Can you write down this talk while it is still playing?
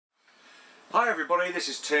Hi everybody, this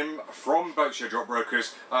is Tim from Yacht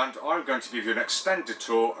Brokers, and I'm going to give you an extended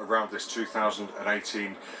tour around this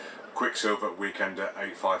 2018 Quicksilver Weekender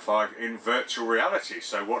 855 in virtual reality.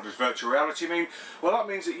 So what does virtual reality mean? Well, that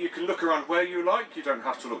means that you can look around where you like. You don't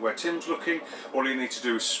have to look where Tim's looking. All you need to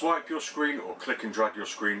do is swipe your screen or click and drag your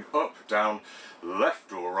screen up, down,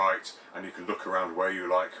 left or right, and you can look around where you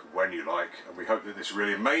like, when you like. And we hope that this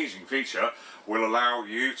really amazing feature will allow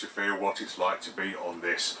you to feel what it's like to be on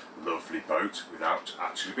this lovely boat without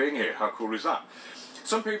actually being here. How cool is that?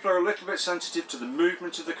 Some people are a little bit sensitive to the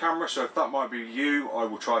movement of the camera, so if that might be you, I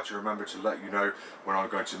will try to remember to let you know when I'm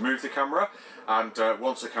going to move the camera, and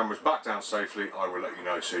once the camera's back down safely, I will let you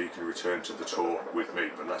know so you can return to the tour with me,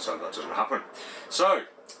 but let's hope that doesn't happen. So,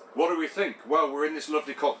 what do we think? Well, we're in this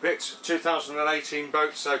lovely cockpit, 2018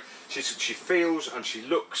 boat, so she feels and she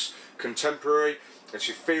looks contemporary, and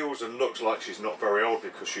she feels and looks like she's not very old,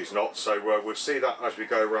 because she's not, so we'll see that as we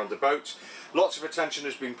go around the boat. Lots of attention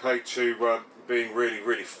has been paid to being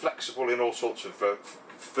really flexible in all sorts of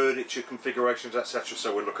furniture configurations, etc.,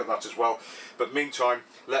 so we'll look at that as well. But meantime,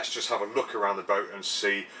 let's just have a look around the boat and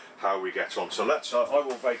see how we get on. So let's, I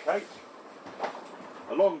will vacate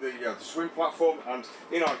along the swim platform, and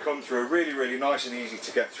in I come through a really nice and easy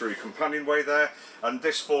to get through companionway there, and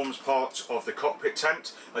this forms part of the cockpit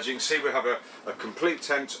tent. As you can see, we have a complete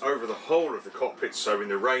tent over the whole of the cockpit, so in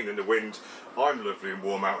the rain and the wind I'm lovely and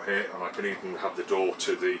warm out here, and I can even have the door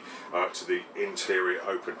to the interior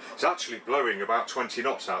open. It's actually blowing about 20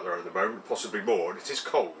 knots out there at the moment, possibly more, and it is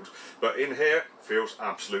cold, but in here feels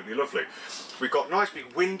absolutely lovely. We've got nice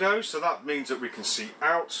big windows, so that means that we can see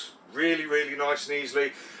out really nice and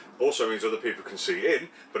easily. Also means other people can see in,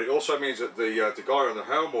 but it also means that the guy on the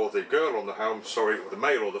helm, or the girl on the helm, sorry, or the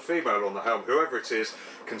male or the female on the helm, whoever it is,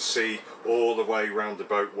 can see all the way around the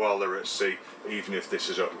boat while they're at sea, even if this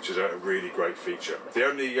is up, which is a really great feature. The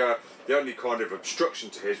only kind of obstruction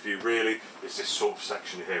to his view really is this sort of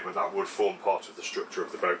section here, but that would form part of the structure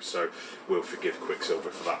of the boat, so we'll forgive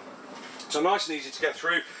Quicksilver for that. So nice and easy to get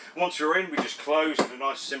through. Once you're in, we just close in a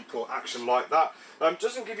nice simple action like that.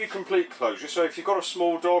 Doesn't give you complete closure, so if you've got a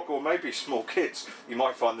small dog or maybe small kids, you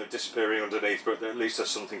might find them disappearing underneath, but at least there's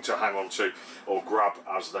something to hang on to or grab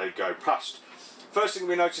as they go past. First thing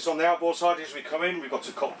we notice on the outboard side is we come in, we've got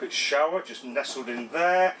a cockpit shower just nestled in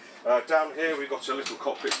there. Down here we've got a little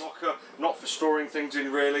cockpit locker, not for storing things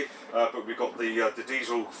in really, but we've got the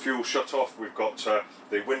diesel fuel shut off, we've got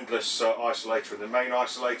the windlass isolator and the main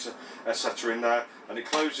isolator, etc. in there, and it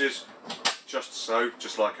closes just so,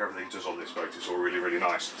 just like everything does on this boat. It's all really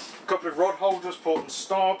nice. A couple of rod holders, port and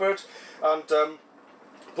starboard, and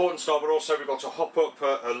port and starboard also we've got a hop up,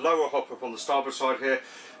 a lower hop up on the starboard side here,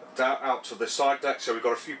 down out to the side deck, so we've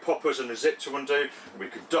got a few poppers and a zip to undo, and we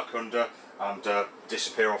can duck under and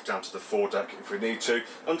disappear off down to the foredeck if we need to.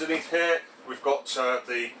 Underneath here we've got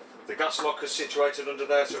the gas lockers situated under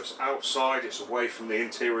there, so it's outside, it's away from the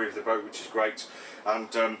interior of the boat, which is great. And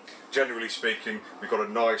generally speaking, we've got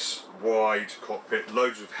a nice wide cockpit,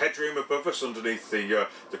 loads of headroom above us underneath the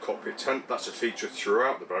cockpit tent. That's a feature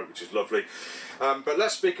throughout the boat, which is lovely. But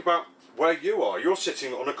let's speak about where you are. You're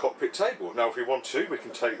sitting on a cockpit table. Now if we want to, we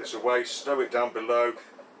can take this away, stow it down below,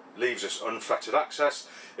 leaves us unfettered access.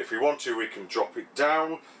 If we want to, we can drop it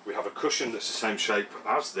down. We have a cushion that's the same shape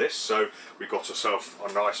as this, so we've got ourselves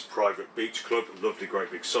a nice private beach club, a lovely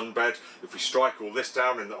great big sunbed. If we strike all this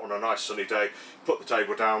down on a nice sunny day, put the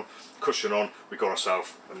table down, cushion on, we've got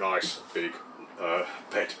ourselves a nice big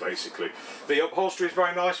bed basically. The upholstery is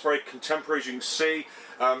very nice, very contemporary, as you can see.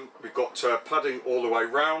 We've got padding all the way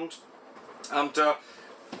round, and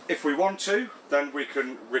if we want to, then we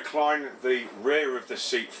can recline the rear of the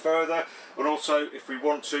seat further, and also if we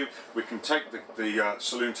want to, we can take the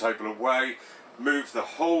saloon table away, move the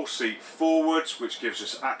whole seat forwards, which gives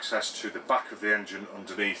us access to the back of the engine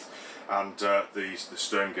underneath, and the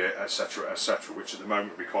stern gear, etc, which at the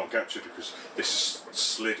moment we can't get to because this is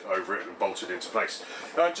slid over it and bolted into place.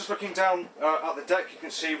 Just looking down at the deck, you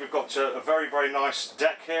can see we've got a very nice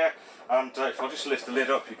deck here. And if I just lift the lid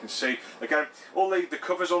up, you can see again all the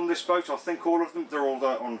covers on this boat. I think all of them, they're all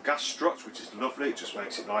on gas struts, which is lovely. It just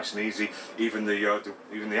makes it nice and easy. Even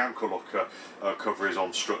the ankle lock cover is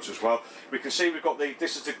on struts as well. We can see we've got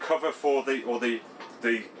this is the cover for the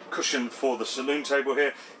cushion for the saloon table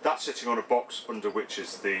here. That's sitting on a box under which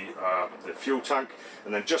is the fuel tank,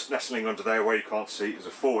 and then just nestling under there where you can't see is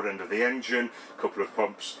a forward end of the engine, a couple of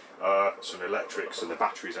pumps, some electrics and the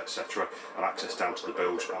batteries, etc., and access down to the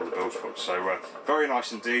bilge and the bilge pump. So very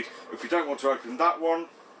nice indeed. If we don't want to open that one,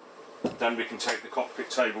 then we can take the cockpit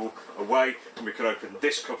table away and we can open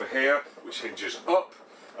this cover here, which hinges up,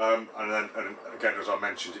 And again, as I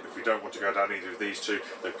mentioned, if we don't want to go down either of these two,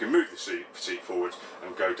 then we can move the seat forwards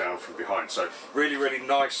and go down from behind. So really, really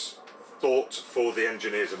nice thought for the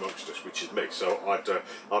engineers amongst us, which is me. So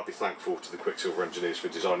I'd be thankful to the Quicksilver engineers for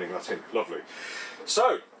designing that in. Lovely.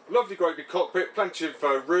 So lovely, great big cockpit, plenty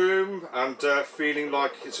of room, and feeling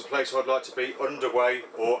like it's a place I'd like to be underway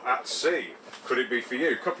or at sea. Could it be for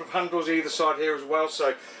you? A couple of handles either side here as well,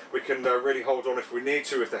 so we can really hold on if we need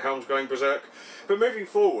to, if the helm's going berserk. But moving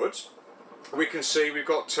forwards, we can see we've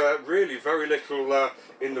got really very little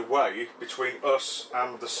in the way between us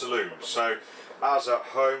and the saloon. So as at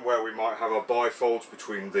home, where we might have our bifolds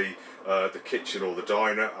between the kitchen or the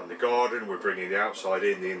diner and the garden, we're bringing the outside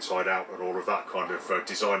in, the inside out, and all of that kind of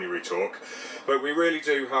designery talk. But we really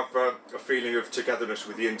do have a feeling of togetherness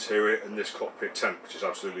with the interior and this cockpit tent, which is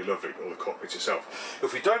absolutely lovely, or the cockpit itself.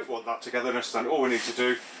 If we don't want that togetherness, then all we need to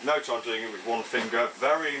do, no time doing it with one finger,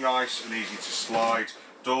 very nice and easy to slide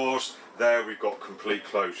doors. There we've got complete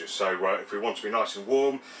closure, so if we want to be nice and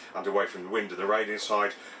warm and away from the wind and the rain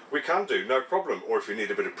inside, we can do, no problem. Or if we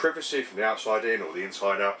need a bit of privacy from the outside in or the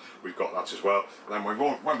inside out, we've got that as well. And then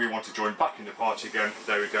when we want to join back in the party again,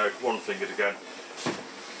 there we go, one fingered again.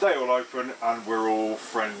 They all open and we're all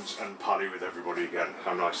friends and pally with everybody again.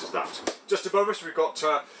 How nice is that? Just above us we've got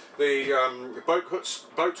the boat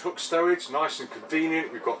hook stowage, nice and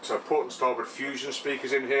convenient. We've got port and starboard fusion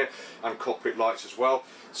speakers in here and cockpit lights as well.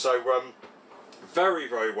 So very,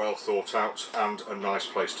 very well thought out and a nice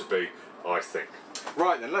place to be, I think.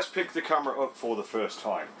 Right then, let's pick the camera up for the first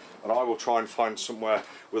time, and I will try and find somewhere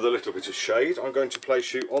with a little bit of shade. I'm going to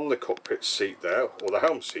place you on the cockpit seat there, or the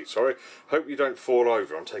helm seat, sorry. Hope you don't fall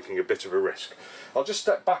over, I'm taking a bit of a risk. I'll just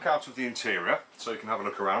step back out of the interior so you can have a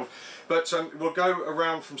look around, but we'll go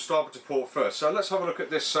around from starboard to port first. So let's have a look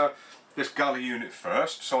at this this galley unit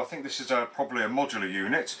first. So I think this is probably a modular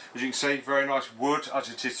unit. As you can see, very nice wood as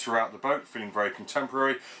it is throughout the boat, feeling very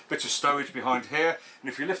contemporary. Bit of stowage behind here,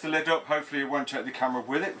 and if you lift the lid up, hopefully it won't take the camera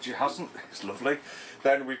with it, which it hasn't. It's lovely.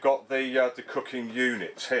 Then we've got the cooking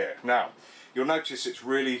unit here. Now you'll notice it's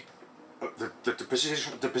really the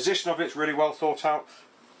position of it's really well thought out.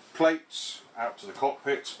 Plates out to the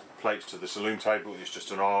cockpit, plates to the saloon table, is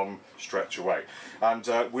just an arm stretch away. And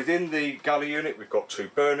within the galley unit we've got two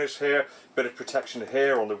burners here, bit of protection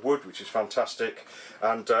here on the wood, which is fantastic.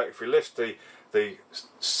 And if we lift the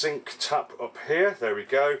sink tap up here, there we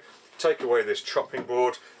go, take away this chopping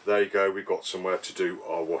board, there you go, we've got somewhere to do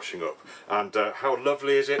our washing up. And how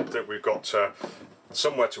lovely is it that we've got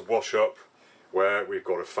somewhere to wash up, where we've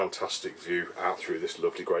got a fantastic view out through this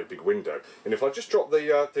lovely great big window. And if I just drop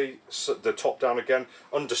the top down again,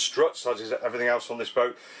 under struts, as is everything else on this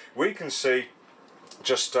boat, we can see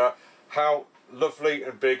just how lovely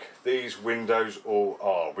and big these windows all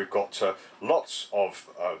are. We've got lots of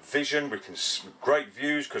vision, we can see great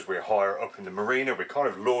views because we're higher up in the marina, we're kind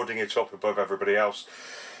of lording it up above everybody else.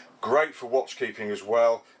 Great for watchkeeping as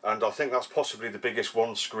well, and I think that's possibly the biggest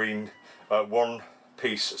one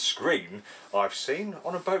piece screen I've seen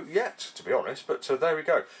on a boat yet, to be honest, but there we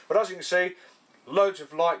go. But as you can see, loads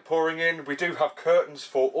of light pouring in. We do have curtains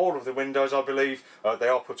for all of the windows, I believe. They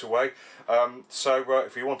are put away, so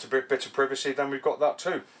if you want a bit of privacy, then we've got that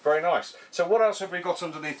too. Very nice. So what else have we got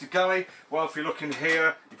underneath the galley? Well, if you look in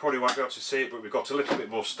here, you probably won't be able to see it, but we've got a little bit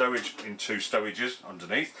more stowage in two stowages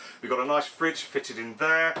underneath. We've got a nice fridge fitted in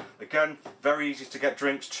there. Again, very easy to get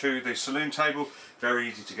drinks to the saloon table, very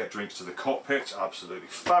easy to get drinks to the cockpit, absolutely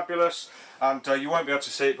fabulous. And you won't be able to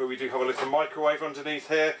see it, but we do have a little microwave underneath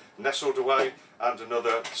here, nestled away, and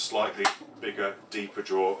another slightly bigger, deeper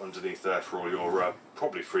drawer underneath there for all your,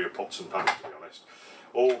 probably for your pots and pans, to be honest.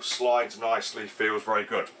 All slides nicely, feels very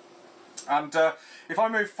good. And if I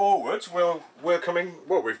move forwards,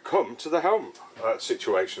 we've come to the helm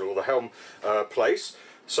situation, or the helm place.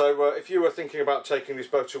 So if you were thinking about taking this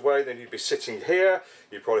boat away, then you'd be sitting here,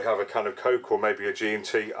 you'd probably have a can of Coke or maybe a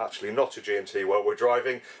G&T, actually not a G&T while we're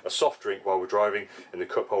driving, a soft drink while we're driving in the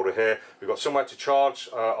cup holder here. We've got somewhere to charge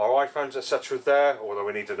our iPhones, etc. there, although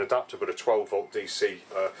we need an adapter, but a 12-volt DC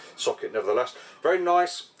socket nevertheless. Very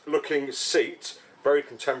nice looking seat, very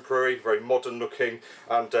contemporary, very modern looking,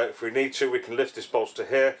 and if we need to, we can lift this bolster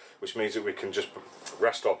here, which means that we can just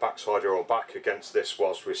rest our backside or our back against this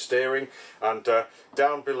whilst we're steering. And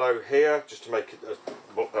down below here, just to make it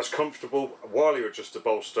as comfortable, while you adjust the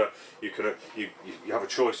bolster, you can you have a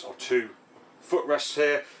choice of two footrests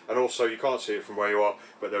here, and also you can't see it from where you are,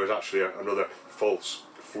 but there is actually another false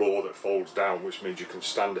floor that folds down, which means you can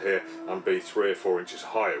stand here and be 3 or 4 inches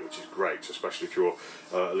higher, which is great, especially if you're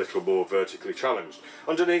a little more vertically challenged.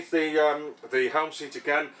 Underneath the helm seat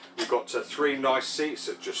again, we've got 3 nice seats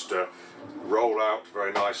that just roll out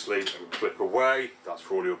very nicely and clip away. That's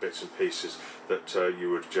for all your bits and pieces that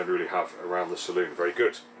you would generally have around the saloon. Very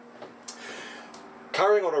good.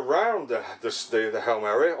 Carrying on around the helm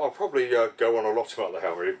area, I'll probably go on a lot about the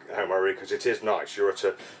helm area because it is nice. You're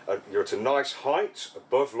at a nice height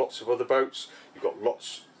above lots of other boats. You've got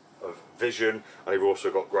lots of vision, and you've also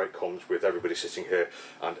got great comms with everybody sitting here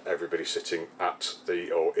and everybody sitting at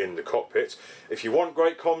in the cockpit. If you want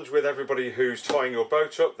great comms with everybody who's tying your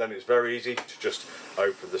boat up, then it's very easy to just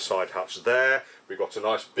open the side hatch there. We've got a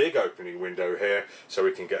nice big opening window here, so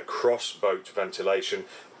we can get cross boat ventilation.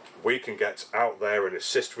 We can get out there and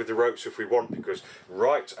assist with the ropes if we want, because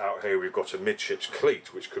right out here we've got a midships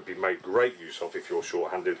cleat which could be made great use of if you're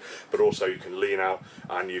short-handed, but also you can lean out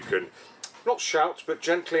and you can not shout but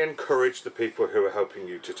gently encourage the people who are helping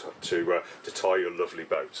you to tie your lovely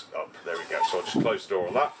boat up. There we go. So I'll just close the door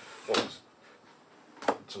on that. Oh,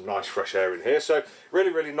 some nice fresh air in here, so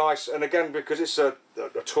really nice. And again, because it's a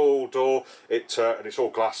tall door, and it's all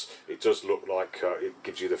glass, it does look like it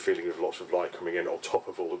gives you the feeling of lots of light coming in on top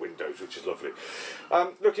of all the windows, which is lovely.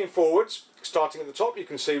 Looking forwards, starting at the top, you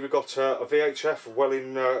can see we've got a VHF well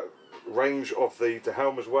in range of the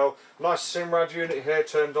helm as well. Nice Simrad unit here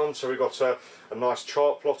turned on, so we've got a nice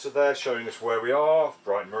chart plotter there showing us where we are,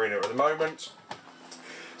 Brighton Marina at the moment.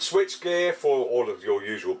 Switch gear for all of your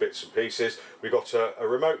usual bits and pieces. We've got a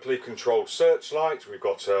remotely controlled searchlight. We've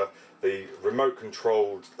got the remote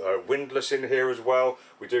controlled windlass in here as well.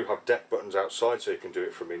 We do have deck buttons outside, so you can do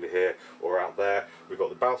it from in here or out there. We've got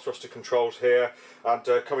the bow thruster controls here, and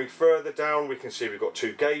coming further down we can see we've got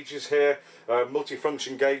 2 gauges here,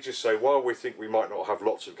 multi-function gauges. So while we think we might not have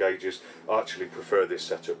lots of gauges, I actually prefer this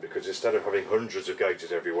setup, because instead of having hundreds of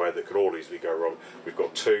gauges everywhere that could all easily go wrong, we've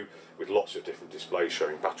got 2 with lots of different displays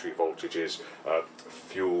showing battery voltages,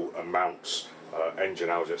 fuel amounts, engine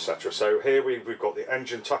hours, etc. So here we've got the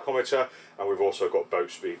engine tachometer, and we've also got boat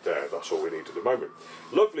speed there. That's all we need at the moment.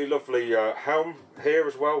 Lovely helm here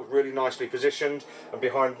as well, really nicely positioned. And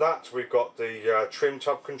behind that we've got the trim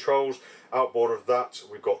tab controls. Outboard of that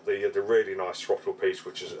we've got the really nice throttle piece,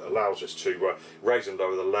 which allows us to raise and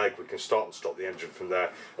lower the leg. We can start and stop the engine from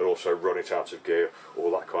there, and also run it out of gear, all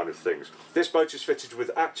that kind of things. This boat is fitted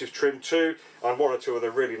with active trim too, and 1 or 2 other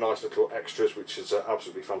really nice little extras, which is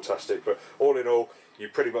absolutely fantastic. But all in all, you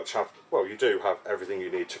pretty much have, well, you do have everything you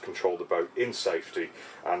need to control the boat in safety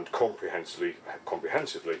and comprehensively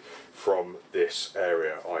from this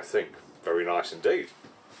area, I think. Very nice indeed.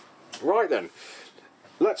 Right then,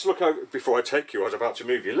 let's look over, before I take you, I was about to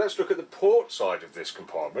move you, let's look at the port side of this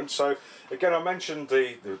compartment. So again, I mentioned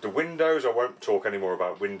the windows. I won't talk any more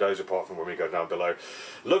about windows apart from when we go down below.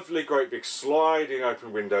 Lovely, great big sliding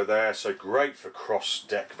open window there, so great for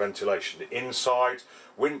cross-deck ventilation inside.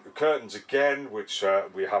 Curtains again, which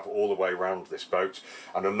we have all the way around this boat,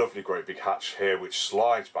 and a lovely great big hatch here which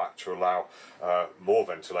slides back to allow more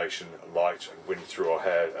ventilation, light and wind through our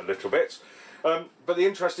hair a little bit. But the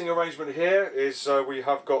interesting arrangement here is we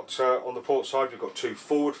have got on the port side, we've got 2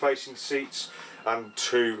 forward facing seats and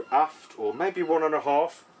 2 aft, or maybe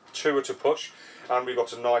 1.5, 2 at a push, and we've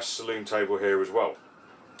got a nice saloon table here as well.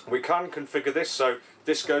 We can configure this so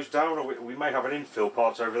this goes down, or we may have an infill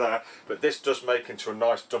part over there, but this does make into a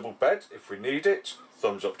nice double bed if we need it.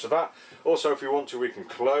 Thumbs up to that. Also, if we want to, we can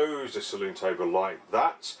close the saloon table like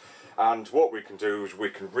that, and what we can do is we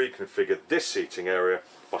can reconfigure this seating area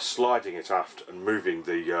by sliding it aft and moving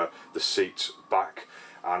the seat back,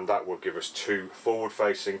 and that will give us 2 forward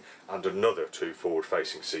facing and another 2 forward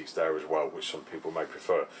facing seats there as well, which some people may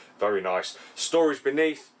prefer. Very nice. Storage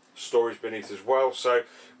beneath as well, so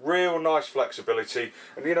real nice flexibility.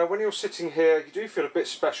 And you know, when you're sitting here, you do feel a bit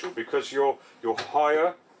special because you're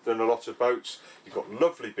higher than a lot of boats. You've got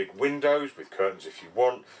lovely big windows with curtains if you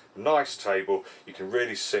want, nice table. You can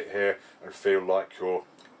really sit here and feel like you're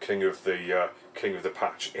king of the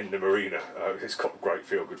patch in the marina. It's got a great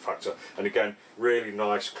feel good factor, and again, really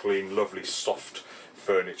nice, clean, lovely, soft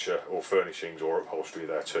furniture or furnishings or upholstery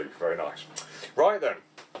there too. Very nice. Right then,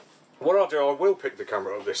 what I'll do, I will pick the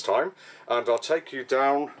camera up this time, and I'll take you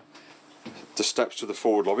down the steps to the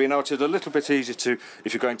forward lobby. Now, it's a little bit easier to,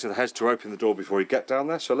 if you're going to the heads, to open the door before you get down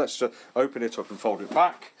there. So let's open it up and fold it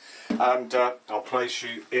back, and I'll place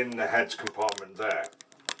you in the heads compartment there.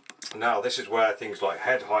 Now this is where things like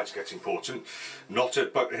head heights get important. Not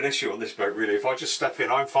an issue on this boat really. If I just step in,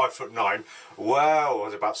 I'm 5'9". Well, I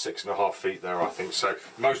was about 6.5 feet there, I think. So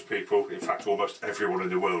most people, in fact almost everyone in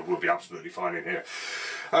the world, will be absolutely fine in here.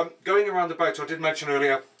 Going around the boat, I did mention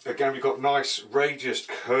earlier, again we've got nice radiused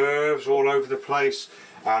curves all over the place.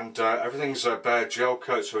 And everything's a bare gel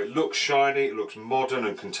coat, so it looks shiny, it looks modern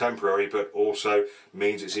and contemporary, but also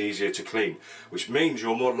means it's easier to clean, which means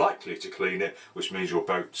you're more likely to clean it, which means your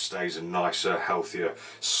boat stays a nicer, healthier,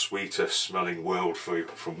 sweeter smelling world for you,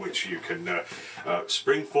 from which you can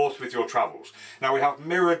spring forth with your travels. Now we have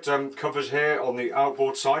mirrored covers here on the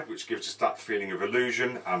outboard side, which gives us that feeling of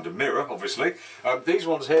illusion, and a mirror obviously. These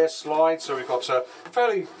ones here slide, so we've got a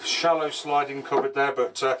fairly shallow sliding cupboard there,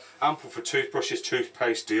 but ample for toothbrushes,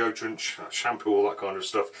 toothpaste, deodorant, shampoo, all that kind of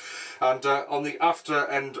stuff. And on the after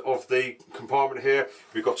end of the compartment here,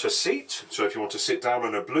 we've got a seat, so if you want to sit down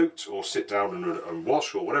on a blute or sit down and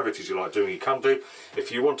wash or whatever it is you like doing, you can do.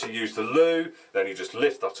 If you want to use the loo, then you just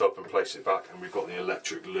lift that up and place it back, and we've got the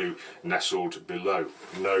electric loo nestled below,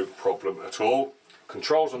 no problem at all.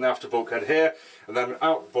 Controls on the after bulkhead here, and then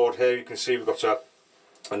outboard here you can see we've got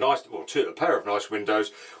a nice, well, a pair of nice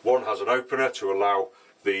windows. One has an opener to allow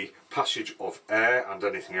the passage of air and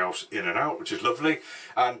anything else in and out, which is lovely,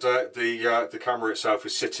 and the camera itself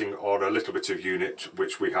is sitting on a little bit of unit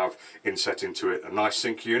which we have inset into it, a nice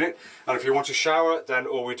sink unit. And if you want to shower, then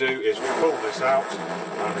all we do is we pull this out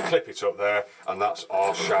and we clip it up there, and that's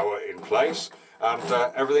our shower in place, and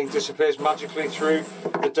everything disappears magically through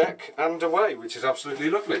the deck and away, which is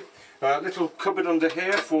absolutely lovely. Little cupboard under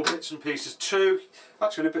here for bits and pieces too.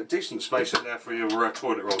 Actually a bit decent space in there for your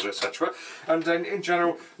toilet rolls, etc. And then in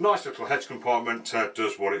general, nice little heads compartment,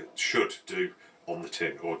 does what it should do on the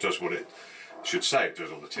tin, or does what it should say it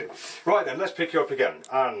does on the tin. Right then, let's pick you up again,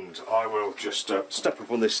 and I will just step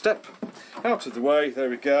up on this step, out of the way, there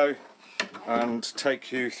we go, and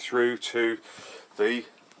take you through to the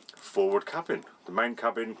forward cabin, the main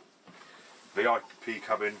cabin, VIP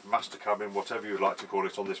cabin, master cabin, whatever you'd like to call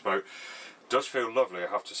it on this boat. Does feel lovely, I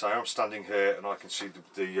have to say. I'm standing here and I can see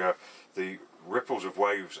the ripples of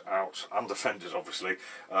waves out, and the fenders obviously,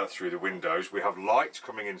 through the windows. We have light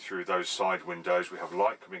coming in through those side windows, we have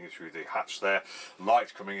light coming in through the hatch there,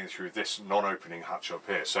 light coming in through this non-opening hatch up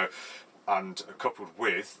here. So, and coupled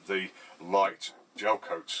with the light gel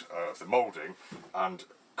coat of the moulding, and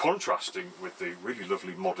contrasting with the really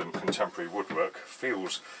lovely modern contemporary woodwork,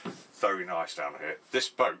 feels very nice down here. This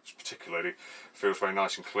boat particularly feels very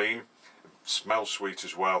nice and clean, smells sweet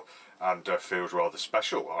as well, and feels rather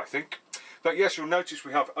special, I think. But yes, you'll notice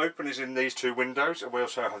we have openers in these two windows, and we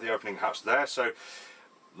also have the opening hatch there, so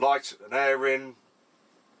light and air in,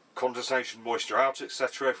 condensation, moisture out,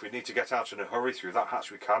 etc. If we need to get out in a hurry through that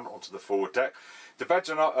hatch, we can onto the forward deck. The beds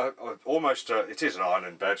are not almost, it is an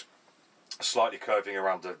island bed, slightly curving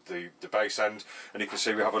around the base end, and you can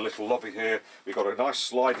see we have a little lobby here. We've got a nice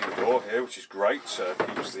sliding door here, which is great,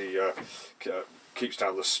 keeps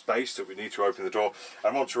down the space that we need to open the door.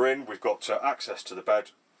 And once we're in, we've got access to the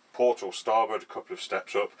bed, port or starboard, a couple of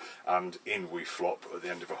steps up, and in we flop at the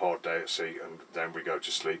end of a hard day at sea, and then we go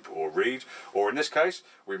to sleep or read, or in this case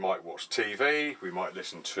we might watch TV, we might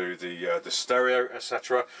listen to the stereo,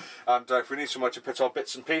 etc. And if we need somewhere to put our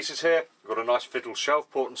bits and pieces here, we've got a nice fiddle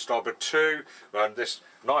shelf, port and starboard too, and this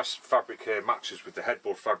nice fabric here matches with the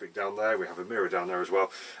headboard fabric down there. We have a mirror down there as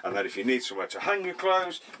well, and then if you need somewhere to hang your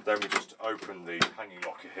clothes, then we just open the hanging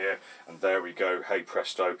locker here, and there we go, hey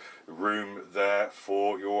presto, room there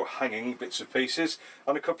for your hanging bits and pieces,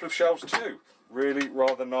 and a couple of shelves too. Really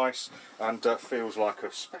rather nice, and feels like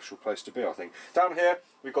a special place to be, I think. Down here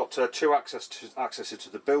we've got two accesses to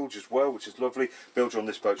the bilge as well, which is lovely. Bilge on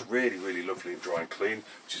this boat's really, really lovely and dry and clean,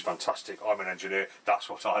 which is fantastic. I'm an engineer, that's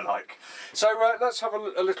what I like. So let's have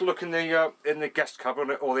a little look in the guest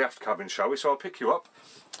cabin or the aft cabin, shall we? So I'll pick you up.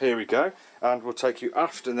 Here we go, and we'll take you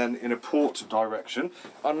aft and then in a port direction,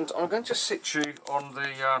 and I'm going to sit you on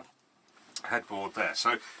the headboard there.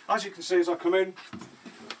 So as you can see as I come in,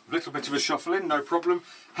 a little bit of a shuffle in, no problem.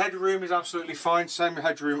 Headroom is absolutely fine, same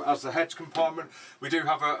headroom as the heads compartment. We do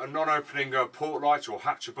have a non-opening port light or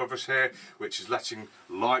hatch above us here, which is letting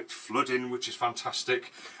light flood in, which is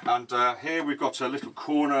fantastic. And here we've got a little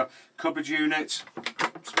corner cupboard unit,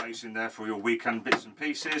 space in there for your weekend bits and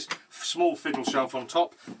pieces, small fiddle shelf on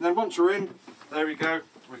top. And then once we're in, there we go,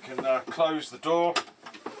 we can close the door.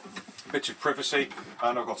 Bit of privacy,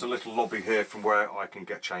 and I've got a little lobby here from where I can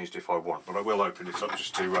get changed if I want, but I will open it up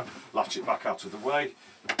just to latch it back out of the way.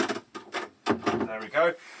 There we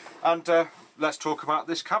go. And let's talk about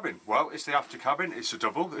this cabin. Well, it's the after cabin, it's a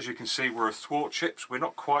double. As you can see, we're athwartships, we're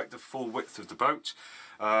not quite the full width of the boat.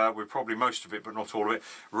 with probably most of it but not all of it.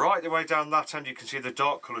 Right the way down that end you can see the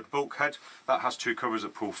dark coloured bulkhead. That has two covers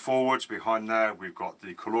that pull forwards. Behind there we've got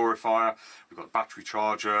the calorifier, we've got the battery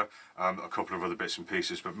charger, a couple of other bits and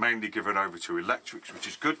pieces, but mainly given over to electrics, which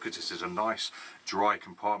is good because this is a nice dry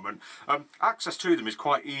compartment. Access to them is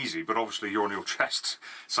quite easy, but obviously you're on your chest,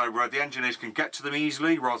 so the engineers can get to them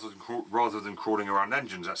easily rather than crawling around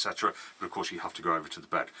engines, etc. But of course you have to go over to the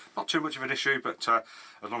bed. Not too much of an issue, but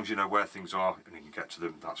as long as you know where things are and you can get to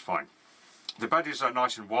them, that's fine. The bed is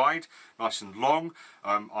nice and wide, nice and long.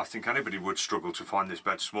 I think anybody would struggle to find this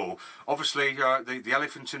bed small. Obviously, the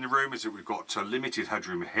elephant in the room is that we've got limited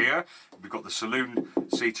headroom here. We've got the saloon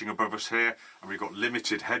seating above us here, and we've got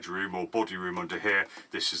limited headroom or body room under here.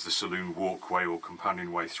 This is the saloon walkway or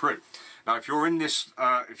companionway through. Now, if you're in this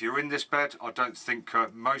bed, I don't think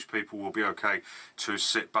most people will be okay to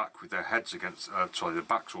sit back with their heads against, their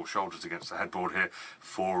backs or shoulders against the headboard here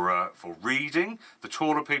for reading. The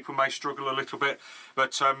taller people may struggle a little bit,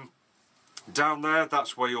 but down there,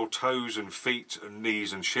 that's where your toes and feet and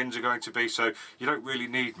knees and shins are going to be, so you don't really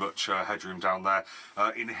need much headroom down there.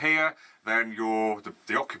 In here, then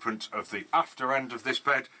the occupant of the after end of this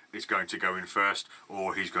bed is going to go in first,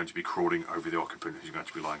 or he's going to be crawling over the occupant who's going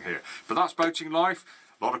to be lying here. But that's boating life.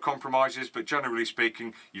 A lot of compromises, but generally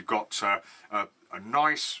speaking, you've got a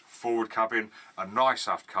nice forward cabin, a nice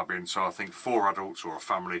aft cabin, so I think 4 adults or a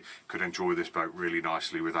family could enjoy this boat really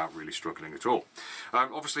nicely without really struggling at all.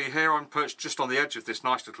 Obviously here I'm perched just on the edge of this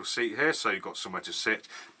nice little seat here, so you've got somewhere to sit,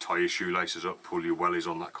 tie your shoelaces up, pull your wellies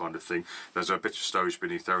on, that kind of thing. There's a bit of stowage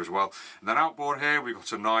beneath there as well. And then outboard here we've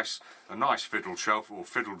got a nice fiddled shelf, or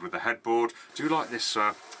fiddled with the headboard. Do you like this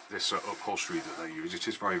upholstery that they use? It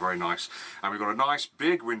is very, very nice. And we've got a nice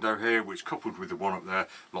big window here, which coupled with the one up there,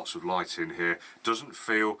 lots of light in here, doesn't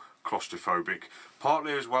feel claustrophobic,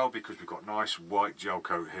 partly as well because we've got nice white gel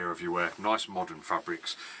coat here everywhere, nice modern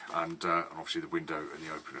fabrics, and obviously the window and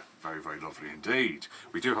the opener, very, very lovely indeed.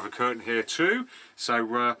 We do have a curtain here too,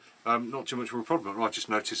 so not too much of a problem. I just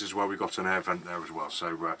noticed as well we've got an air vent there as well,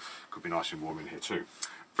 so could be nice and warm in here too.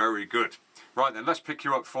 Very good. Right then, let's pick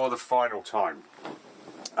you up for the final time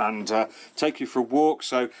and take you for a walk.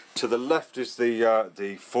 So to the left is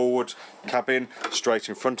the forward cabin, straight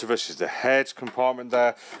in front of us is the head compartment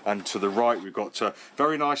there, and to the right we've got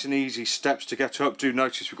very nice and easy steps to get up. Do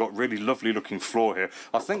notice we've got really lovely looking floor here.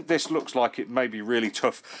 I think this looks like it may be really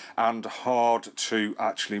tough and hard to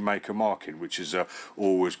actually make a mark in, which is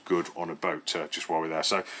always good on a boat, just while we're there.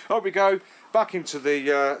 So up we go, back into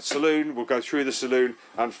the saloon. We'll go through the saloon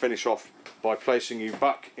and finish off by placing you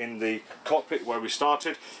back in the cockpit where we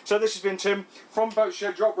started. So this has been Tim from Boat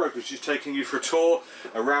Shed Yacht Brokers, just taking you for a tour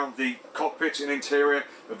around the cockpit and interior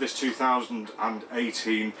of this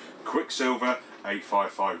 2018 Quicksilver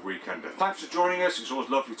 855 Weekender. Thanks for joining us. It's always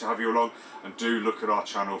lovely to have you along, and do look at our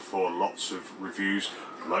channel for lots of reviews,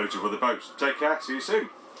 loads of other boats. Take care, see you soon.